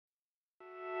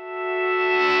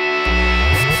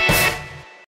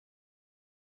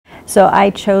So I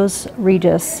chose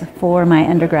Regis for my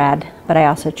undergrad, but I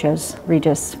also chose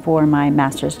Regis for my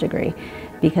master's degree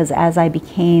because as I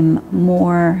became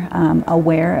more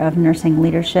aware of nursing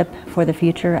leadership for the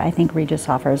future, I think Regis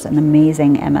offers an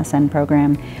amazing MSN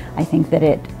program. I think that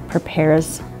it prepared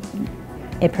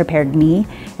me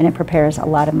and it prepares a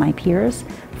lot of my peers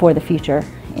for the future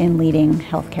in leading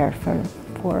healthcare for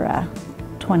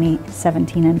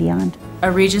 2017 and beyond.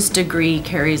 A Regis degree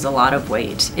carries a lot of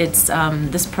weight.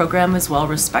 This program is well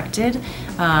respected.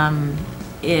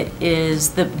 It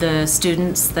is the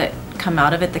students that come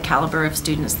out of it, the caliber of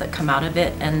students that come out of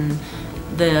it, and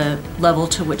the level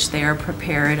to which they are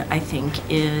prepared, I think,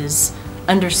 is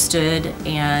understood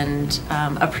and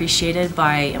appreciated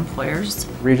by employers.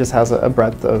 Regis has a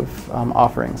breadth of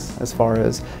offerings as far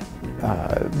as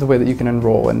the way that you can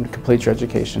enroll and complete your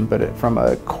education, but from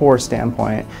a core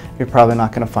standpoint, you're probably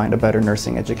not going to find a better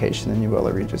nursing education than you will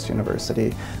at Regis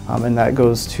University. And that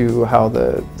goes to how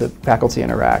the faculty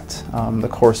interact, the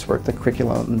coursework, the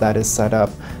curriculum that is set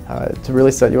up to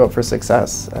really set you up for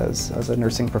success as a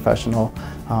nursing professional,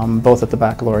 both at the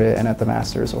baccalaureate and at the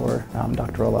master's or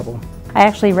doctoral level. I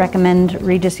actually recommend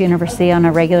Regis University on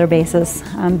a regular basis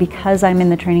because I'm in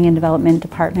the training and development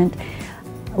department.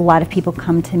 A lot of people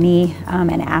come to me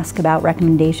and ask about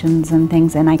recommendations and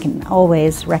things, and I can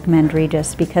always recommend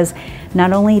Regis because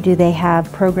not only do they have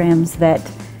programs that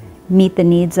meet the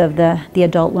needs of the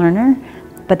adult learner,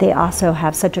 but they also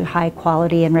have such a high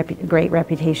quality and great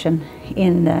reputation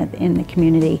in the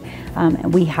community.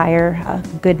 We hire a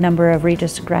good number of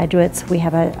Regis graduates. We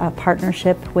have a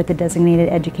partnership with the Designated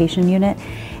Education Unit,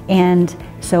 and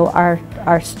so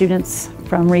our students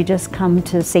from Regis come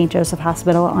to St. Joseph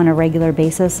Hospital on a regular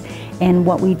basis, and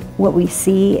what we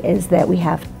see is that we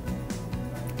have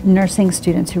nursing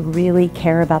students who really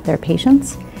care about their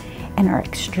patients and are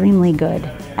extremely good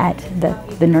at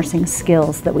the nursing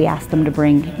skills that we ask them to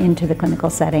bring into the clinical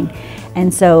setting.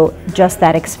 And so just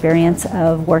that experience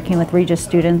of working with Regis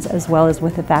students as well as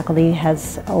with the faculty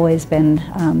has always been,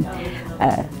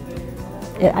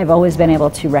 I've always been able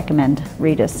to recommend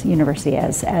Regis University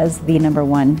as the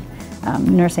 #1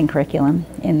 nursing curriculum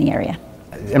in the area.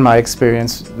 In my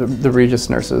experience, the Regis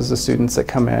nurses, the students that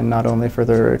come in not only for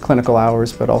their clinical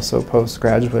hours but also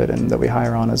postgraduate and that we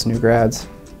hire on as new grads,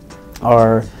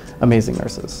 are amazing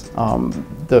nurses.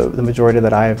 The majority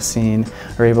that I have seen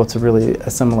are able to really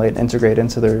assimilate, integrate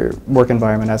into their work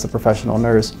environment as a professional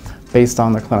nurse based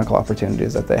on the clinical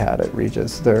opportunities that they had at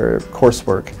Regis. Their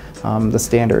coursework,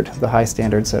 the high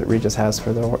standards that Regis has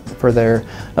for their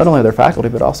not only their faculty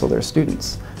but also their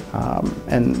students.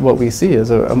 And what we see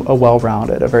is a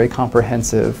well-rounded, a very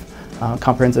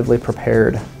comprehensively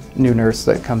prepared new nurse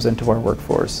that comes into our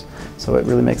workforce. So it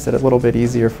really makes it a little bit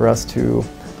easier for us to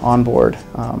onboard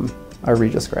our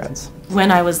Regis grads.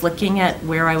 When I was looking at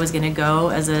where I was going to go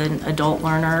as an adult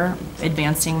learner,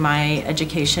 advancing my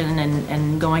education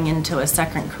and going into a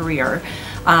second career,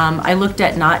 I looked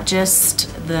at not just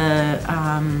the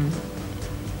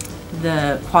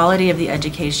quality of the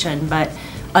education, but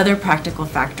other practical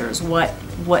factors. What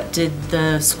did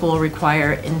the school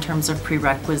require in terms of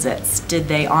prerequisites? Did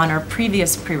they honor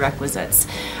previous prerequisites?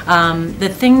 The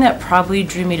thing that probably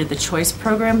drew me to the choice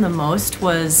program the most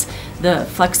was the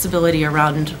flexibility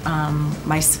around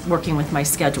working with my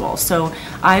schedule. So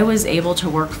I was able to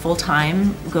work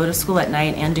full-time, go to school at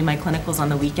night, and do my clinicals on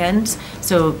the weekends.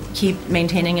 So keep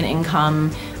maintaining an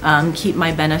income, keep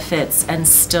my benefits, and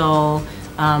still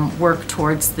work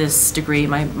towards this degree,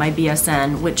 my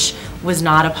BSN, which was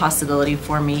not a possibility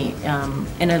for me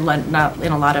in a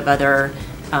lot of other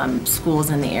schools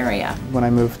in the area. When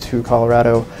I moved to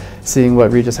Colorado, seeing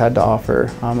what Regis had to offer,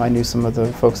 I knew some of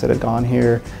the folks that had gone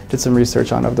here, did some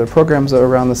research on other programs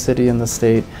around the city and the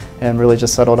state, and really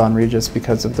just settled on Regis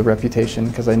because of the reputation,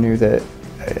 because I knew that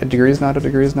a degree is not a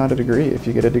degree is not a degree. If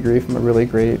you get a degree from a really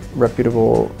great,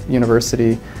 reputable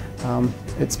university,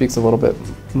 it speaks a little bit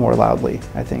more loudly,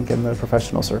 I think, in the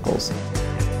professional circles.